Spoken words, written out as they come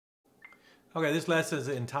Okay, this lesson is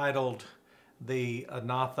entitled The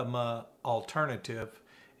Anathema Alternative.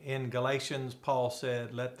 In Galatians, Paul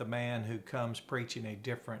said, let the man who comes preaching a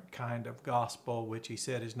different kind of gospel, which he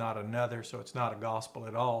said is not another, so it's not a gospel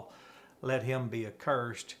at all, let him be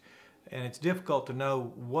accursed. And it's difficult to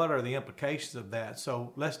know what are the implications of that.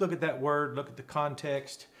 So let's look at that word, look at the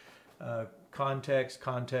context. Context.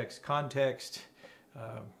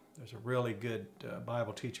 There's a really good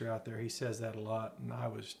Bible teacher out there. He says that a lot. And I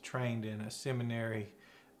was trained in a seminary,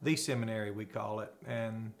 the seminary we call it.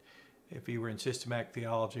 And if you were in systematic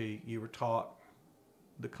theology, you were taught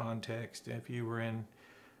the context. If you were in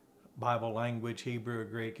Bible language, Hebrew or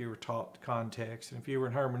Greek, you were taught the context. And if you were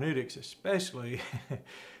in hermeneutics especially,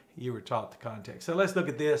 you were taught the context. So let's look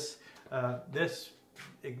at this.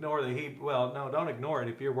 Ignore the Hebrew. Well, no, don't ignore it.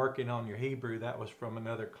 If you're working on your Hebrew, that was from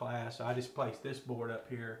another class. I just placed this board up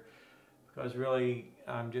here because really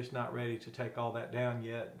I'm just not ready to take all that down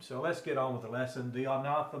yet. So let's get on with the lesson. The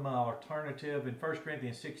Anathema Alternative in 1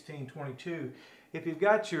 Corinthians 16:22. If you've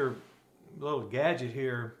got your little gadget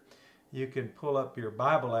here, you can pull up your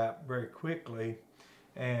Bible app very quickly.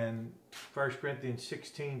 And 1 Corinthians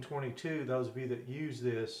 16:22, those of you that use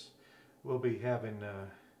this will be having...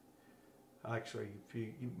 Actually, if the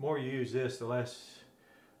more you use this, the less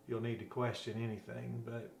you'll need to question anything.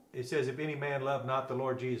 But it says, if any man love not the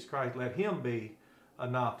Lord Jesus Christ, let him be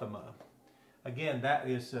anathema. Again, that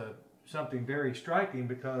is something very striking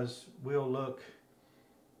because we'll look,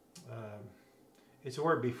 it's the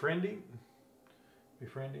word befriending,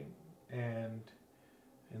 and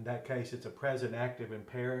in that case it's a present active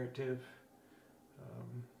imperative.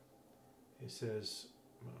 It says,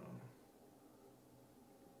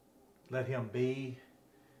 let him be,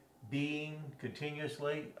 being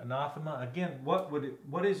continuously, anathema. Again,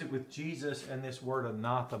 what is it with Jesus and this word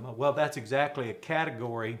anathema? Well, that's exactly a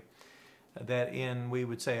category that we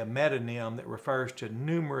would say a metonym that refers to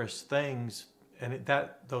numerous things, and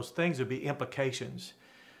those things would be implications.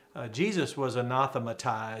 Jesus was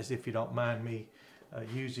anathematized, if you don't mind me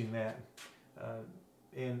using that.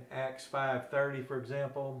 In Acts 5:30, for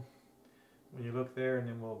example, when you look there, and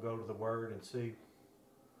then we'll go to the word and see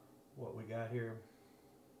what we got here.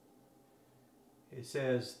 It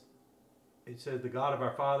says the God of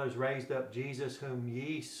our fathers raised up Jesus, whom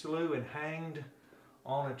ye slew and hanged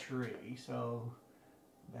on a tree. So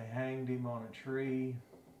they hanged him on a tree.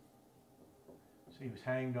 So he was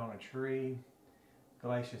hanged on a tree.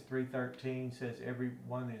 Galatians 3:13 says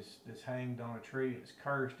everyone that's hanged on a tree is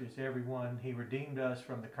cursed is everyone. He redeemed us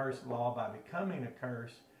from the curse of the law by becoming a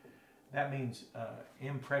curse. That means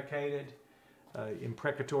imprecated.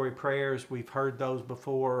 Imprecatory prayers, we've heard those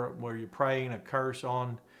before, where you're praying a curse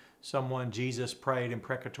on someone. Jesus prayed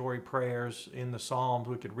imprecatory prayers in the Psalms.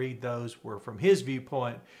 We could read those where, from his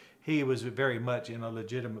viewpoint, he was very much in a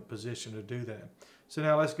legitimate position to do that. So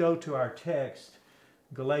now let's go to our text,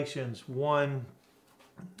 Galatians 1:8-9,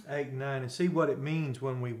 and see what it means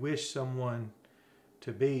when we wish someone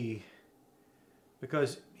to be.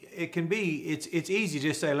 Because it can be, it's easy to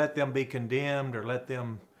just say, let them be condemned or let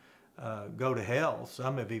them go to hell.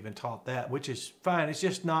 Some have even taught that, which is fine. It's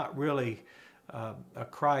just not really a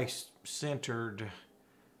Christ-centered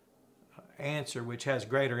answer, which has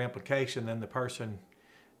greater implication than the person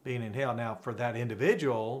being in hell. Now, for that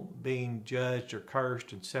individual being judged or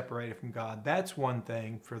cursed and separated from God, that's one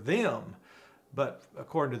thing for them. But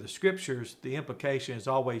according to the Scriptures, the implication is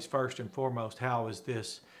always first and foremost, how is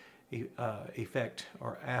this affect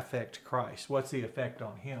Christ? What's the effect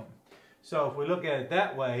on him? So if we look at it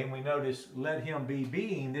that way, and we notice, let him be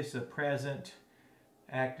being, this is a present,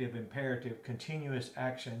 active, imperative, continuous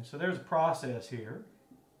action. So there's a process here.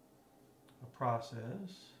 A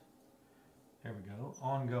process. There we go.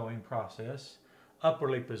 Ongoing process.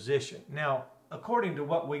 Upwardly positioned. Now, according to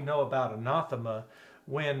what we know about anathema,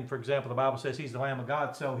 when, for example, the Bible says he's the Lamb of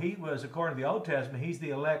God, so he was, according to the Old Testament, he's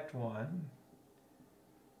the elect one.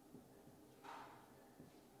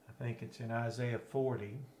 I think it's in Isaiah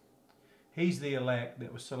 40. He's the elect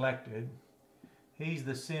that was selected. He's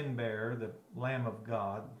the sin bearer, the Lamb of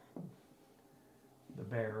God, the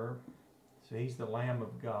bearer. So he's the Lamb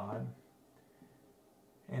of God.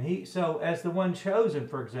 And so as the one chosen,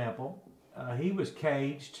 for example, he was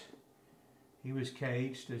caged. He was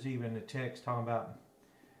caged. There's even a text talking about,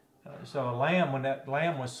 so a lamb, when that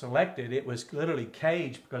lamb was selected, it was literally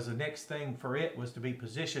caged because the next thing for it was to be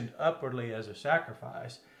positioned upwardly as a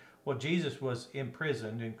sacrifice. Well, Jesus was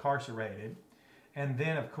imprisoned, incarcerated, and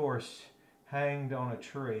then, of course, hanged on a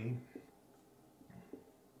tree.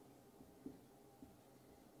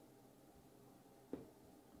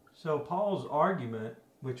 So Paul's argument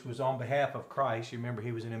which was on behalf of Christ. You remember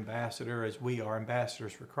he was an ambassador as we are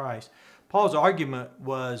ambassadors for Christ. Paul's argument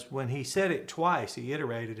was when he said it twice, he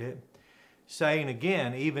iterated it, saying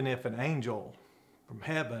again, even if an angel from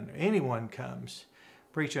heaven or anyone comes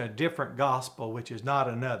preaching a different gospel, which is not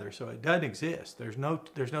another. So it doesn't exist. There's no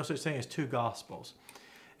such thing as two gospels.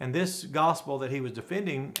 And this gospel that he was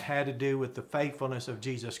defending had to do with the faithfulness of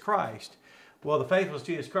Jesus Christ. Well, the faithfulness of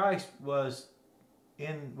Jesus Christ was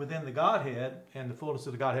within the Godhead, and the fullness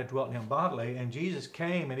of the Godhead dwelt in him bodily. And Jesus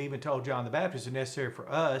came and even told John the Baptist it's necessary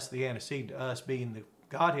for us, the antecedent to us being the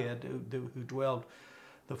Godhead, who dwelled,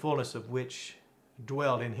 the fullness of which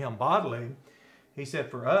dwelled in him bodily. He said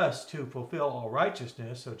for us to fulfill all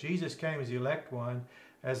righteousness. So Jesus came as the elect one,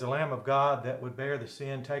 as the Lamb of God that would bear the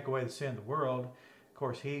sin, take away the sin of the world. Of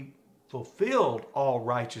course, he fulfilled all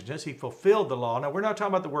righteousness. He fulfilled the law. Now, we're not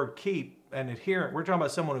talking about the word keep and adherent. We're talking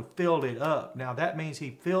about someone who filled it up. Now, that means he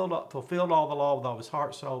fulfilled all the law with all his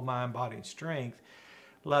heart, soul, mind, body, and strength.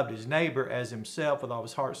 Loved his neighbor as himself with all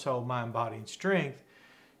his heart, soul, mind, body, and strength.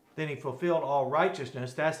 Then he fulfilled all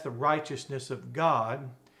righteousness. That's the righteousness of God.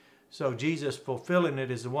 So Jesus fulfilling it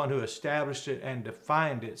is the one who established it and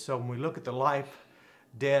defined it. So when we look at the life,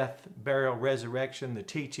 death, burial, resurrection, the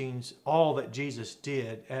teachings, all that Jesus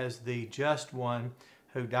did as the just one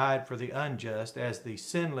who died for the unjust, as the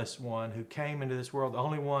sinless one who came into this world, the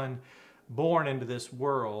only one born into this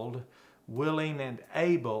world, willing and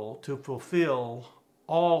able to fulfill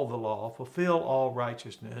all the law, fulfill all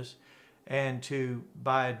righteousness, and to,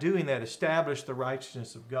 by doing that, establish the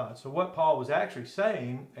righteousness of God. So what Paul was actually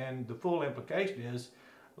saying, and the full implication is,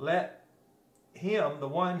 let him, the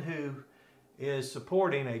one who is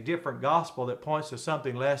supporting a different gospel that points to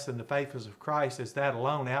something less than the faithfulness of Christ, as that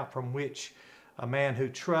alone out from which a man who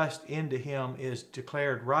trusts into him is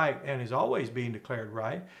declared right and is always being declared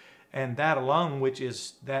right, and that alone which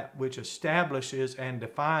is that which establishes and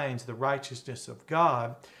defines the righteousness of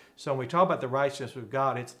God. So when we talk about the righteousness of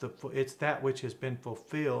God, it's that which has been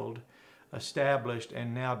fulfilled, established,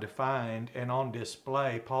 and now defined and on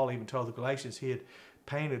display. Paul even told the Galatians he had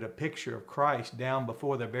painted a picture of Christ down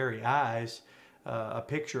before their very eyes, a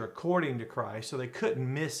picture according to Christ, so they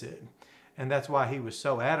couldn't miss it. And that's why he was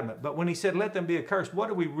so adamant. But when he said, let them be accursed, what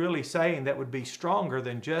are we really saying that would be stronger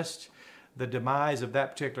than just the demise of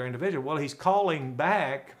that particular individual? Well, he's calling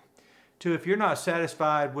back to, if you're not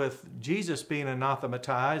satisfied with Jesus being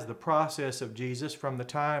anathematized, the process of Jesus from the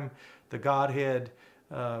time the Godhead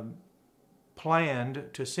planned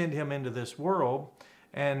to send him into this world,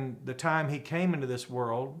 and the time he came into this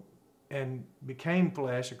world and became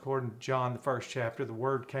flesh, according to John, the first chapter, the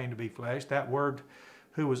Word came to be flesh. That Word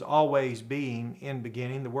who was always being in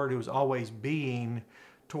beginning, the Word who was always being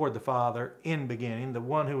toward the Father in beginning, the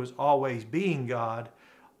one who was always being God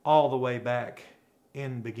all the way back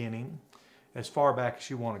in beginning, as far back as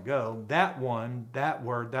you want to go. That one, that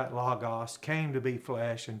Word, that Logos, came to be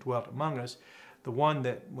flesh and dwelt among us. The one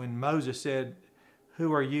that when Moses said,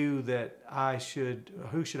 who are you that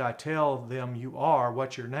who should I tell them you are?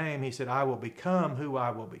 What's your name? He said, I will become who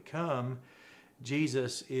I will become.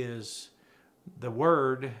 Jesus is the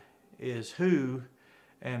Word, is who,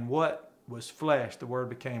 and what was flesh. The Word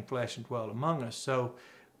became flesh and dwelt among us. So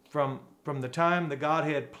from the time the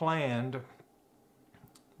Godhead planned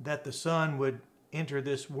that the Son would enter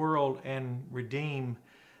this world and redeem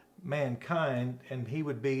mankind, and he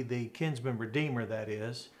would be the kinsman redeemer, that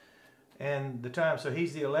is, and the time, so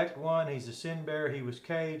he's the elect one, he's the sin bearer, he was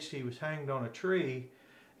caged, he was hanged on a tree,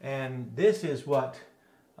 and this is what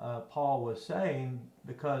Paul was saying,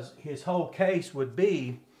 because his whole case would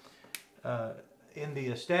be in the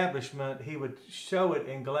establishment. He would show it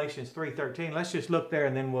in Galatians 3:13. Let's just look there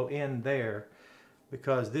and then we'll end there,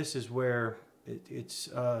 because this is where this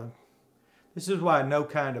is why no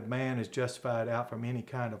kind of man is justified out from any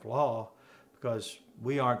kind of law, because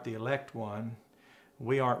we aren't the elect one.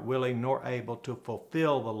 We aren't willing nor able to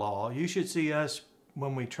fulfill the law. You should see us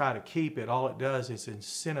when we try to keep it. All it does is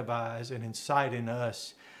incentivize and incite in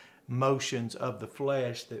us motions of the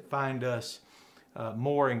flesh that find us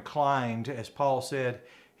more inclined. As Paul said,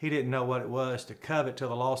 he didn't know what it was to covet till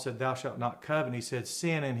the law said, thou shalt not covet. He said,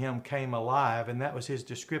 sin in him came alive. And that was his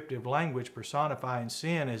descriptive language, personifying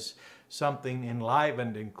sin as something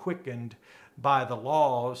enlivened and quickened by the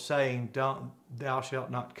law, saying, thou shalt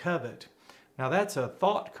not covet. Now that's a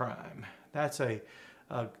thought crime. That's a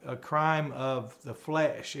crime of the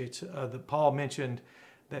flesh. It's Paul mentioned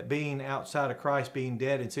that being outside of Christ, being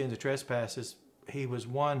dead in sins and trespasses, he was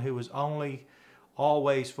one who was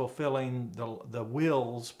always fulfilling the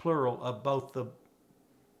wills, plural, of both the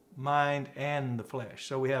mind and the flesh.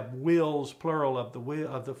 So we have wills, plural,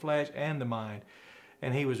 of the flesh and the mind.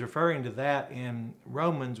 And he was referring to that in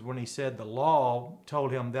Romans when he said the law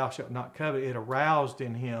told him, thou shalt not covet. It aroused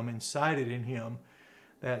in him, incited in him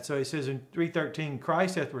that. So he says in 3:13,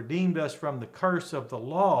 Christ hath redeemed us from the curse of the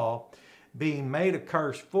law, being made a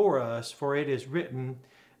curse for us, for it is written,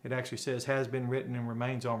 it actually says has been written and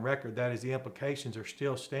remains on record. That is, the implications are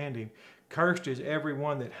still standing. Cursed is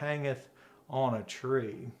everyone that hangeth on a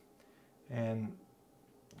tree. And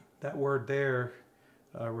that word there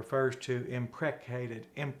refers to imprecated,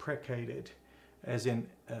 as in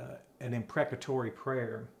an imprecatory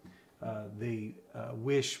prayer, the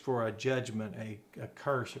wish for a judgment, a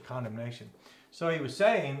curse, a condemnation. So he was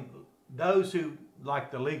saying those who,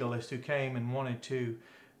 like the legalists who came and wanted to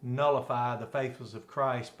nullify the faithfulness of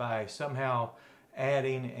Christ by somehow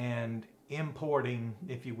adding and importing,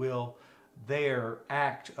 if you will, their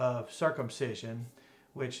act of circumcision,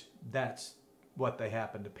 which that's what they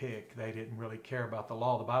happened to pick. They didn't really care about the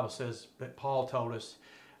law. The Bible says that Paul told us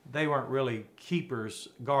they weren't really keepers,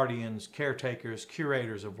 guardians, caretakers,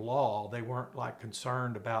 curators of law. They weren't like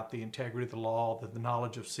concerned about the integrity of the law, the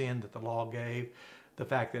knowledge of sin that the law gave, the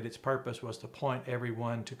fact that its purpose was to point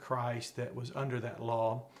everyone to Christ that was under that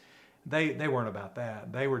law. They weren't about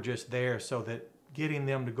that. They were just there so that getting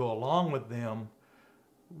them to go along with them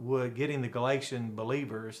would, getting the Galatian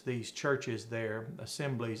believers, these churches there,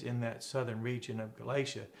 assemblies in that southern region of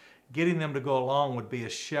Galatia, getting them to go along would be a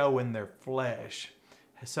show in their flesh.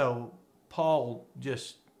 So Paul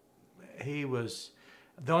just, he was,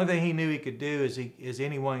 the only thing he knew he could do is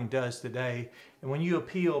anyone does today. And when you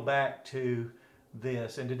appeal back to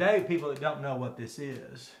this, and today people that don't know what this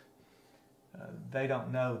is, they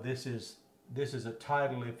don't know this is a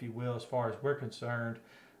title, if you will, as far as we're concerned,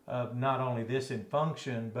 of not only this in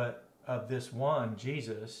function, but of this one,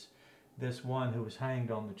 Jesus, this one who was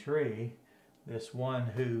hanged on the tree, this one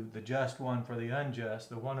who, the just one for the unjust,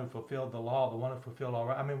 the one who fulfilled the law, the one who fulfilled all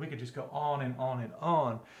right. I mean, we could just go on and on and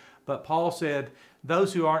on. But Paul said,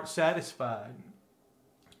 those who aren't satisfied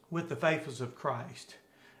with the faithfulness of Christ,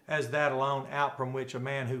 as that alone out from which a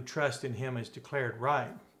man who trusts in him is declared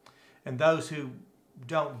right, and those who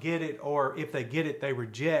don't get it, or if they get it, they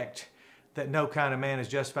reject that no kind of man is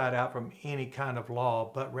justified out from any kind of law,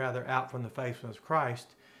 but rather out from the faithfulness of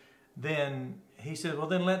Christ, then he said, well,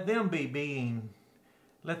 then let them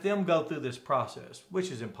let them go through this process, which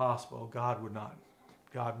is impossible. God would not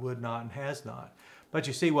and has not. But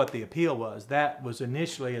you see what the appeal was. That was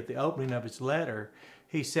initially at the opening of his letter.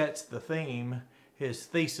 He sets the theme, his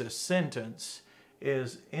thesis sentence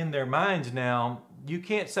is in their minds now. You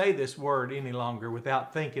can't say this word any longer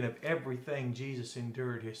without thinking of everything Jesus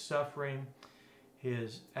endured, his suffering,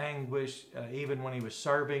 his anguish, even when he was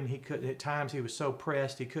serving. He couldn't, at times he was so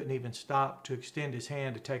pressed he couldn't even stop to extend his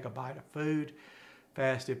hand to take a bite of food.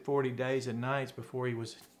 Fasted 40 days and nights before he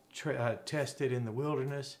was tested in the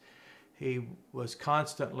wilderness. He was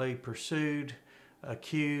constantly pursued,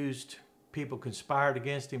 accused. People conspired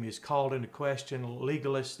against him. He was called into question.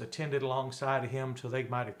 Legalists attended alongside of him so they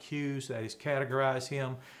might accuse, that is, categorize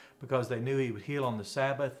him, because they knew he would heal on the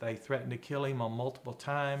Sabbath. They threatened to kill him on multiple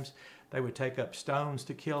times. They would take up stones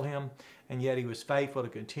to kill him, and yet he was faithful to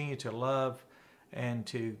continue to love and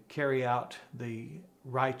to carry out the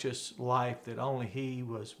righteous life that only he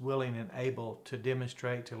was willing and able to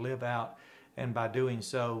demonstrate, to live out, and by doing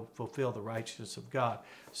so fulfill the righteousness of God.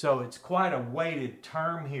 So it's quite a weighted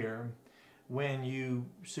term here when you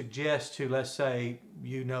suggest to, let's say,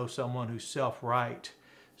 you know someone who's self-righteous,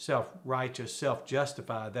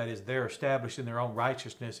 self-justified, that is, they're established in their own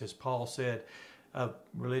righteousness, as Paul said of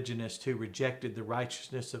religionists who rejected the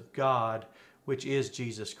righteousness of God, which is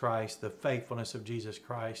Jesus Christ, the faithfulness of Jesus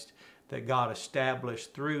Christ, that God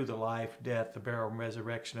established through the life, death, the burial, and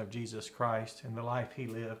resurrection of Jesus Christ, and the life he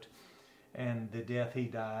lived, and the death he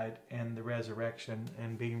died, and the resurrection,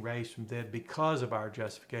 and being raised from the dead because of our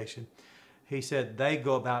justification. He said they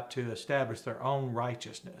go about to establish their own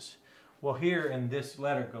righteousness. Well, here in this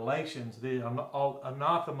letter, Galatians, the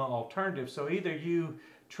Anathema Alternative, so either you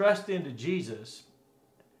trust into Jesus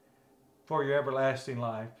for your everlasting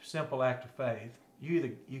life, simple act of faith.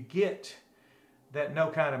 You get that no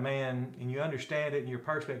kind of man, and you understand it, and you're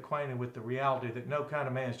personally acquainted with the reality that no kind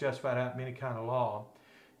of man is justified out of any kind of law.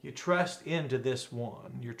 You trust into this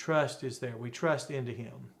one. Your trust is there. We trust into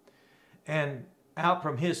him. And out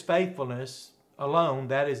from his faithfulness alone,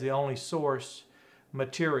 that is the only source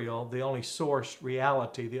material, the only source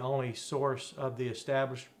reality, the only source of the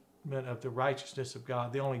establishment of the righteousness of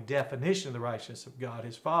God, the only definition of the righteousness of God,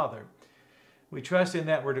 his Father. We trust in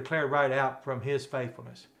that we're declared right out from his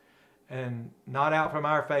faithfulness, and not out from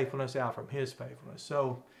our faithfulness, out from his faithfulness.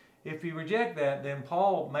 So if you reject that, then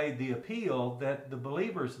Paul made the appeal that the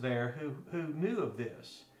believers there who knew of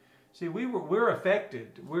this. See, we're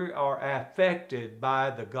affected. We are affected by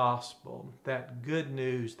the gospel, that good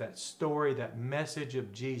news, that story, that message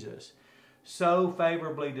of Jesus. So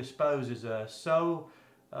favorably disposes us, so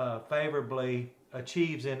favorably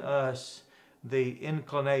achieves in us the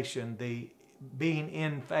inclination, the being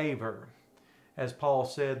in favor. As Paul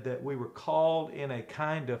said, that we were called in a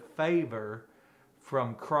kind of favor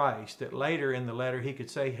from Christ. That later in the letter he could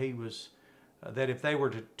say he was, that if they were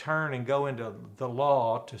to turn and go into the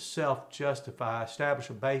law to self-justify, establish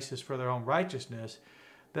a basis for their own righteousness,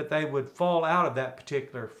 that they would fall out of that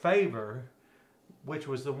particular favor, which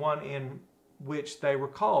was the one in which they were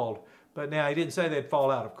called. But now he didn't say they'd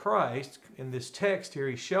fall out of Christ. In this text here,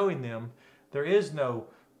 he's showing them there is no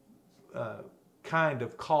kind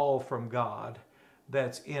of call from God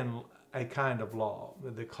that's in a kind of law.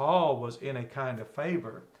 The call was in a kind of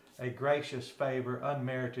favor, a gracious favor,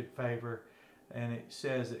 unmerited favor. And it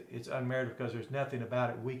says that it's unmerited because there's nothing about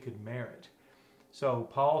it we could merit. So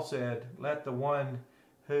Paul said, let the one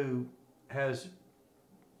who has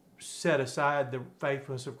set aside the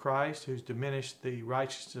faithfulness of Christ, who's diminished the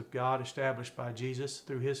righteousness of God established by Jesus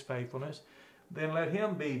through his faithfulness, then let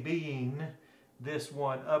him be being this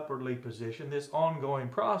one upwardly positioned, this ongoing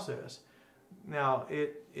process. Now,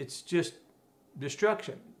 it's just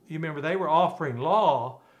destruction. You remember, they were offering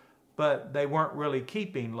law, but they weren't really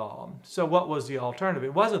keeping law. So what was the alternative?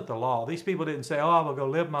 It wasn't the law. These people didn't say, oh, I will go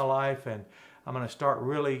live my life and I'm going to start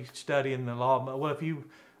really studying the law. Well, if you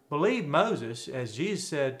believe Moses, as Jesus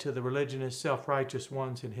said to the religionist, self-righteous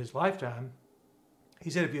ones in his lifetime, he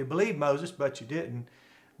said, if you believe Moses, but you didn't,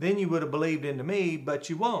 then you would have believed into me, but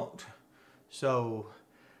you won't. So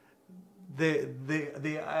the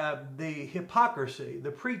hypocrisy,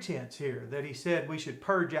 the pretense here that he said we should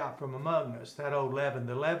purge out from among us, that old leaven,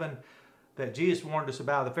 the leaven that Jesus warned us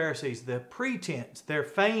about, the Pharisees, the pretense, they're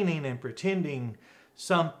feigning and pretending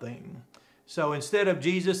something. So instead of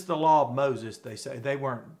Jesus, the law of Moses, they say, they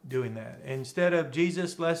weren't doing that. Instead of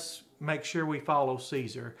Jesus, let's make sure we follow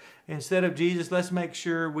Caesar. Instead of Jesus, let's make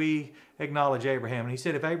sure we acknowledge Abraham. And he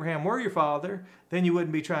said, if Abraham were your father, then you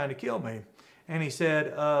wouldn't be trying to kill me. And he said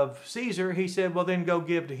of Caesar, he said, well, then go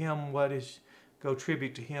give to him go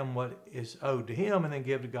tribute to him what is owed to him, and then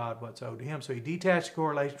give to God what's owed to him. So he detached the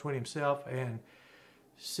correlation between himself and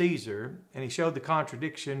Caesar, and he showed the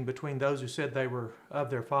contradiction between those who said they were of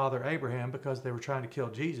their father Abraham because they were trying to kill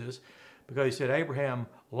Jesus, because he said Abraham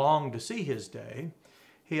longed to see his day.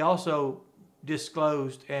 He also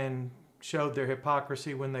disclosed and showed their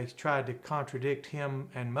hypocrisy when they tried to contradict him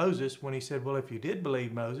and Moses, when he said, well, if you did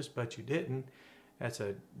believe Moses, but you didn't, that's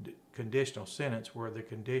a conditional sentence where the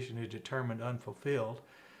condition is determined unfulfilled.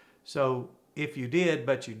 So if you did,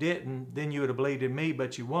 but you didn't, then you would have believed in me,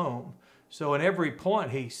 but you won't. So in every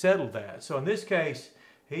point, he settled that. So in this case,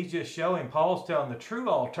 he's just showing, Paul's telling the true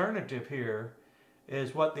alternative here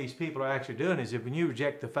is what these people are actually doing is if when you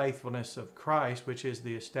reject the faithfulness of Christ, which is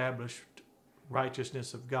the established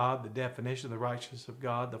righteousness of God, the definition of the righteousness of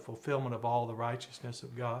God, the fulfillment of all the righteousness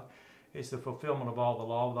of God, it's the fulfillment of all the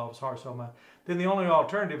law with all his heart, soul, mind. Then the only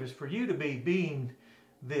alternative is for you to be being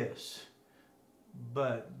this.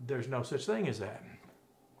 But there's no such thing as that.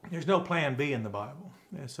 There's no plan B in the Bible.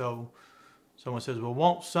 And so someone says, well,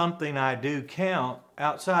 won't something I do count?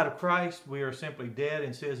 Outside of Christ, we are simply dead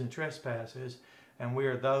in sins and trespasses, and we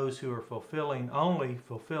are those who are only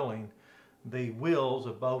fulfilling the wills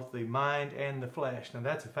of both the mind and the flesh. Now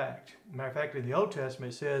that's a fact. Matter of fact, in the Old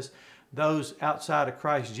Testament it says those outside of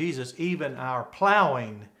Christ Jesus, even our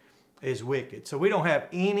plowing is wicked. So we don't have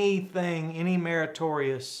anything, any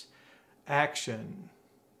meritorious action,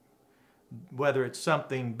 whether it's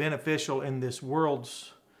something beneficial in this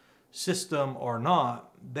world's system or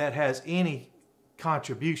not, that has any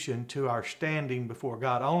contribution to our standing before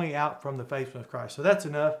God, only out from the faithfulness of Christ. So that's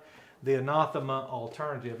enough. The Anathema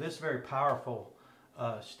Alternative. This is a very powerful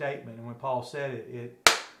statement, and when Paul said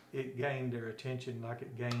it gained their attention like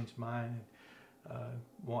it gains mine. And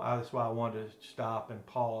that's why I wanted to stop and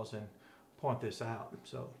pause and point this out.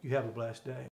 So you have a blessed day.